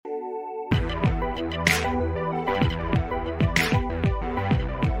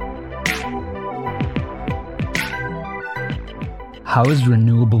How is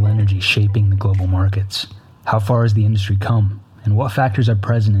renewable energy shaping the global markets? How far has the industry come? And what factors are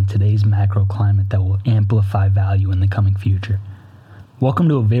present in today's macro climate that will amplify value in the coming future? Welcome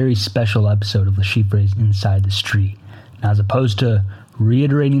to a very special episode of Le Chiffre's Inside the Street. Now, as opposed to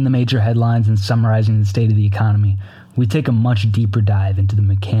reiterating the major headlines and summarizing the state of the economy, we take a much deeper dive into the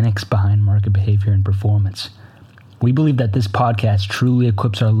mechanics behind market behavior and performance. We believe that this podcast truly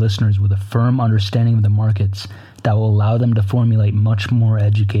equips our listeners with a firm understanding of the markets that will allow them to formulate much more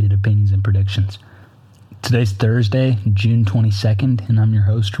educated opinions and predictions. Today's Thursday, June 22nd, and I'm your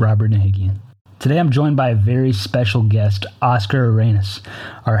host, Robert Nahigian. Today I'm joined by a very special guest, Oscar Arenas,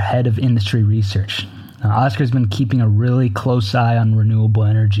 our head of industry research. Now, Oscar's been keeping a really close eye on renewable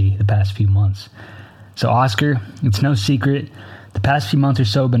energy the past few months. So Oscar, it's no secret, the past few months or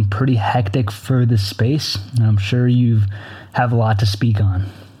so have been pretty hectic for this space, and I'm sure you have a lot to speak on.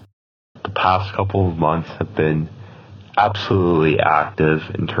 The past couple of months have been absolutely active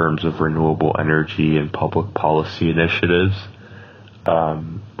in terms of renewable energy and public policy initiatives,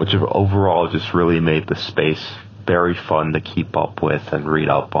 which have overall just really made the space very fun to keep up with and read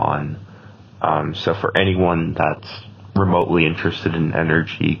up on. So for anyone that's remotely interested in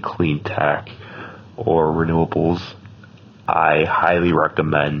energy, clean tech, or renewables, I highly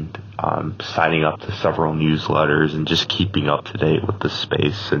recommend signing up to several newsletters and just keeping up to date with the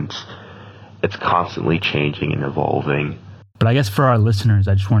space, since it's constantly changing and evolving. But I guess for our listeners,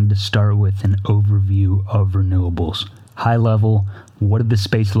 I just wanted to start with an overview of renewables. High level, what did the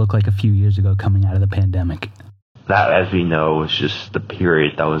space look like a few years ago coming out of the pandemic? That, as we know, was just the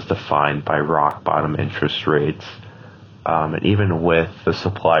period that was defined by rock bottom interest rates. And even with the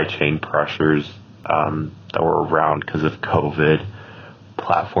supply chain pressures that were around because of COVID,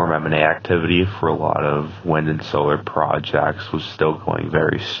 platform M&A activity for a lot of wind and solar projects was still going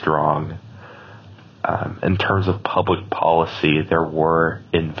very strong. In terms of public policy, there were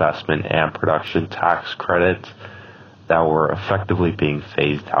investment and production tax credits that were effectively being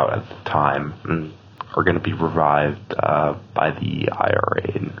phased out at the time and are going to be revived by the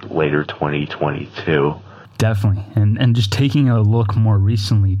IRA in later 2022. Definitely. And just taking a look more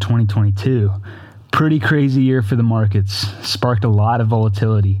recently, 2022, pretty crazy year for the markets, sparked a lot of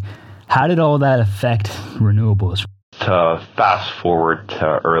volatility. How did all that affect renewables? To fast forward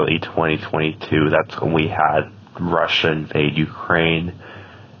to early 2022, that's when we had Russia invade Ukraine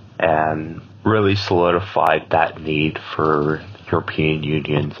and really solidified that need for the European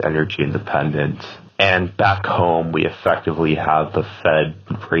Union's energy independence. And back home, we effectively have the Fed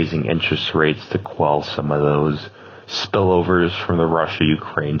raising interest rates to quell some of those spillovers from the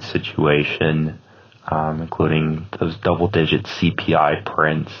Russia-Ukraine situation, including those double-digit CPI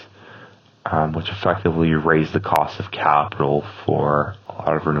prints, which effectively raised the cost of capital for a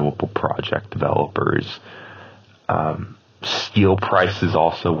lot of renewable project developers. Steel prices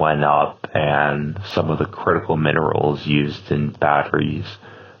also went up, and some of the critical minerals used in batteries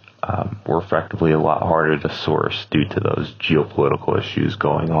were effectively a lot harder to source due to those geopolitical issues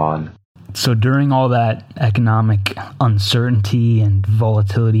going on. So during all that economic uncertainty and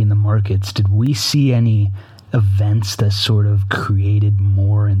volatility in the markets, did we see any events that sort of created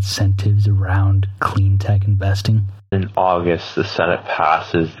more incentives around clean tech investing? In August, the Senate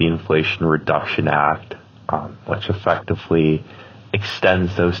passes the Inflation Reduction Act, which effectively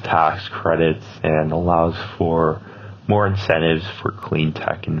extends those tax credits and allows for more incentives for clean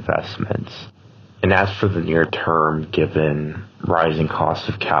tech investments. And as for the near term, given rising costs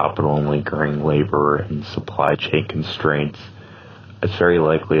of capital and lingering labor and supply chain constraints, it's very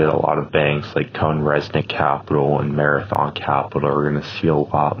likely that a lot of banks like CohnReznick Capital and Marathon Capital are going to see a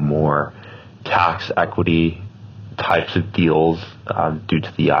lot more tax equity types of deals due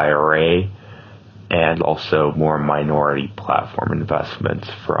to the IRA, and also more minority platform investments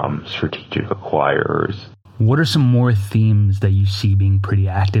from strategic acquirers. What are some more themes that you see being pretty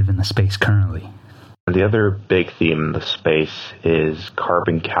active in the space currently? The other big theme in the space is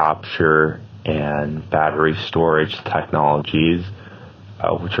carbon capture and battery storage technologies,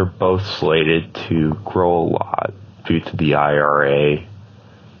 which are both slated to grow a lot due to the IRA.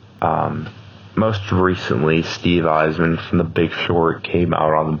 Most recently, Steve Eisman from The Big Short came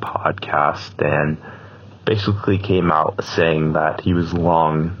out on the podcast and basically came out saying that he was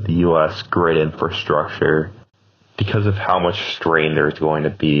long the U.S. grid infrastructure because of how much strain there's going to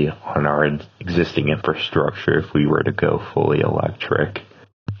be on our existing infrastructure if we were to go fully electric.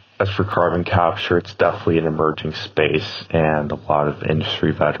 As for carbon capture, it's definitely an emerging space, and a lot of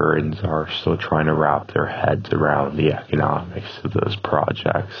industry veterans are still trying to wrap their heads around the economics of those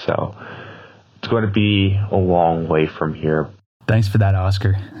projects. So it's going to be a long way from here. Thanks for that,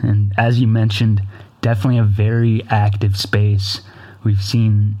 Oscar. And as you mentioned, definitely a very active space. We've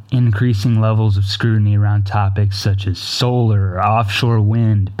seen increasing levels of scrutiny around topics such as solar, offshore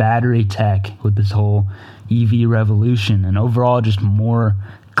wind, battery tech with this whole EV revolution, and overall just more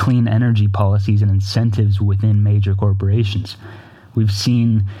clean energy policies and incentives within major corporations. We've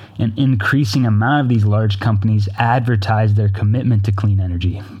seen an increasing amount of these large companies advertise their commitment to clean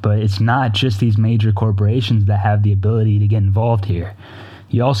energy, but it's not just these major corporations that have the ability to get involved here.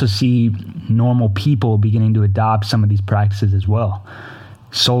 You also see normal people beginning to adopt some of these practices as well.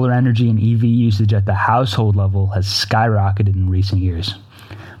 Solar energy and EV usage at the household level has skyrocketed in recent years.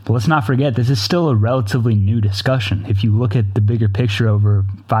 But let's not forget, this is still a relatively new discussion. If you look at the bigger picture over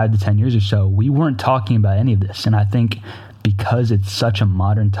 5 to 10 years or so, we weren't talking about any of this. And I think because it's such a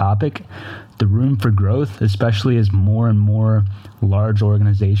modern topic, the room for growth, especially as more and more large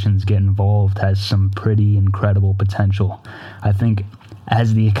organizations get involved, has some pretty incredible potential. I think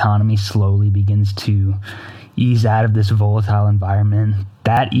as the economy slowly begins to ease out of this volatile environment,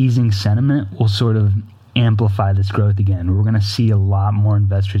 that easing sentiment will sort of amplify this growth again. We're going to see a lot more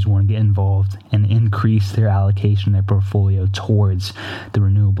investors want to get involved and increase their allocation in their portfolio towards the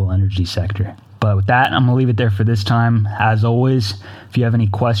renewable energy sector. But with that, I'm going to leave it there for this time. As always, if you have any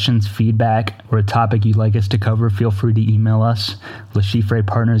questions, feedback, or a topic you'd like us to cover, feel free to email us,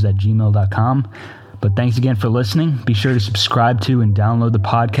 leshifrepartners@gmail.com. But thanks again for listening. Be sure to subscribe to and download the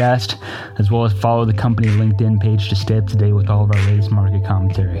podcast, as well as follow the company LinkedIn page to stay up to date with all of our latest market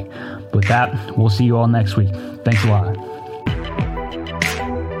commentary. With that, we'll see you all next week. Thanks a lot.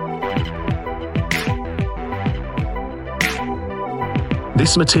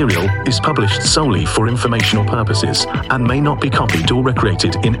 This material is published solely for informational purposes and may not be copied or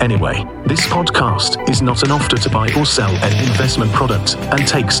recreated in any way. This podcast is not an offer to buy or sell any investment product and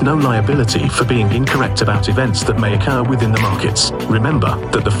takes no liability for being incorrect about events that may occur within the markets. Remember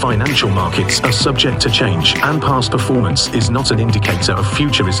that the financial markets are subject to change and past performance is not an indicator of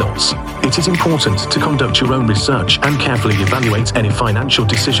future results. It is important to conduct your own research and carefully evaluate any financial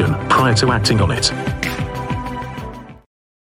decision prior to acting on it.